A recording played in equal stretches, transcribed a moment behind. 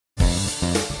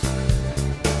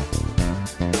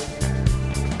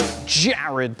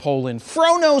Jared Polin,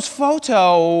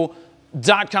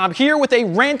 FroKnowsPhoto.com, here with a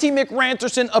Ranty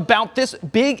McRanterson about this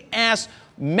big-ass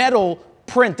metal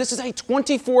print. This is a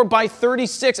 24 by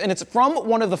 36, and it's from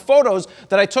one of the photos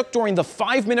that I took during the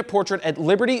 5-minute portrait at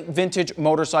Liberty Vintage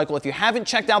Motorcycle. If you haven't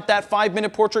checked out that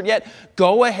 5-minute portrait yet,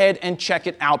 go ahead and check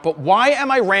it out. But why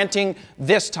am I ranting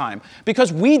this time?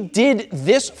 Because we did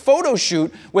this photo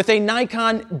shoot with a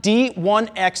Nikon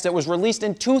D1X that was released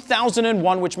in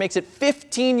 2001, which makes it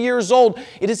 15 years old.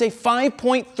 It is a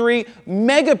 5.3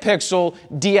 megapixel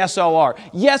DSLR.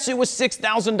 Yes, it was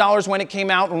 $6,000 when it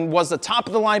came out and was the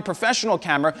top-of-the-line professional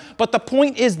camera, but the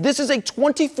point is this is a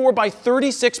 24 by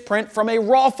 36 print from a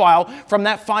RAW file from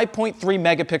that 5.3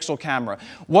 megapixel camera.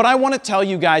 What I want to tell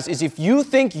you guys is if you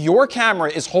think your camera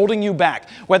is holding you back,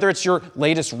 whether it's your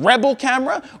latest Rebel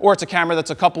camera, or it's a camera that's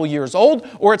a couple years old,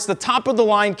 or it's the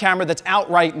top-of-the-line camera that's out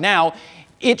right now,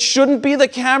 it shouldn't be the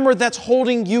camera that's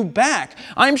holding you back.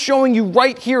 I'm showing you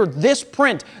right here this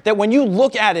print that when you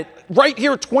look at it, right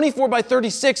here, 24 by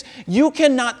 36, you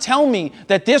cannot tell me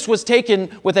that this was taken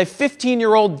with a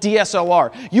 15-year-old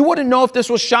DSLR. You wouldn't know if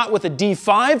this was shot with a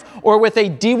D5 or with a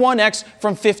D1X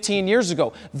from 15 years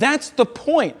ago. That's the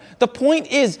point. The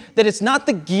point is that it's not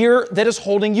the gear that is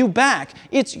holding you back.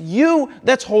 It's you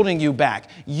that's holding you back.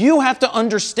 You have to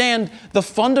understand the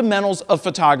fundamentals of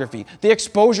photography, the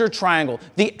exposure triangle,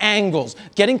 the angles,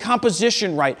 getting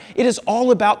composition right. It is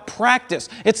all about practice.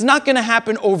 It's not going to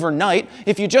happen overnight.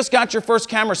 If you just got your first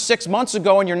camera 6 months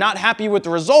ago and you're not happy with the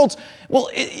results, well,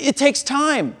 it takes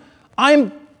time.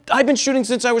 I've been shooting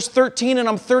since I was 13 and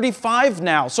I'm 35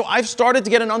 now, so I've started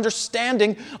to get an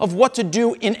understanding of what to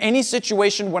do in any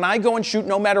situation when I go and shoot,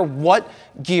 no matter what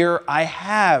gear I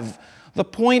have. The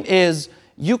point is,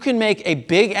 you can make a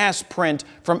big-ass print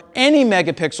from any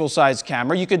megapixel size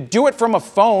camera. You could do it from a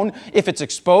phone if it's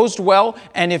exposed well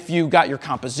and if you got your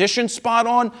composition spot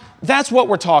on. That's what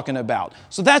we're talking about.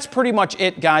 So that's pretty much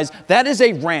it, guys. That is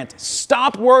a rant.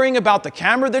 Stop worrying about the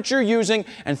camera that you're using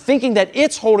and thinking that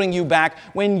it's holding you back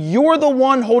when you're the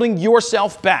one holding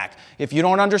yourself back. If you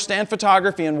don't understand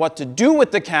photography and what to do with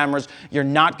the cameras, you're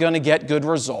not going to get good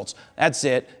results. That's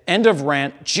it. End of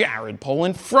rant. Jared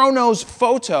Polin,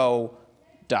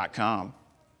 FroKnowsPhoto.com.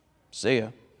 See ya.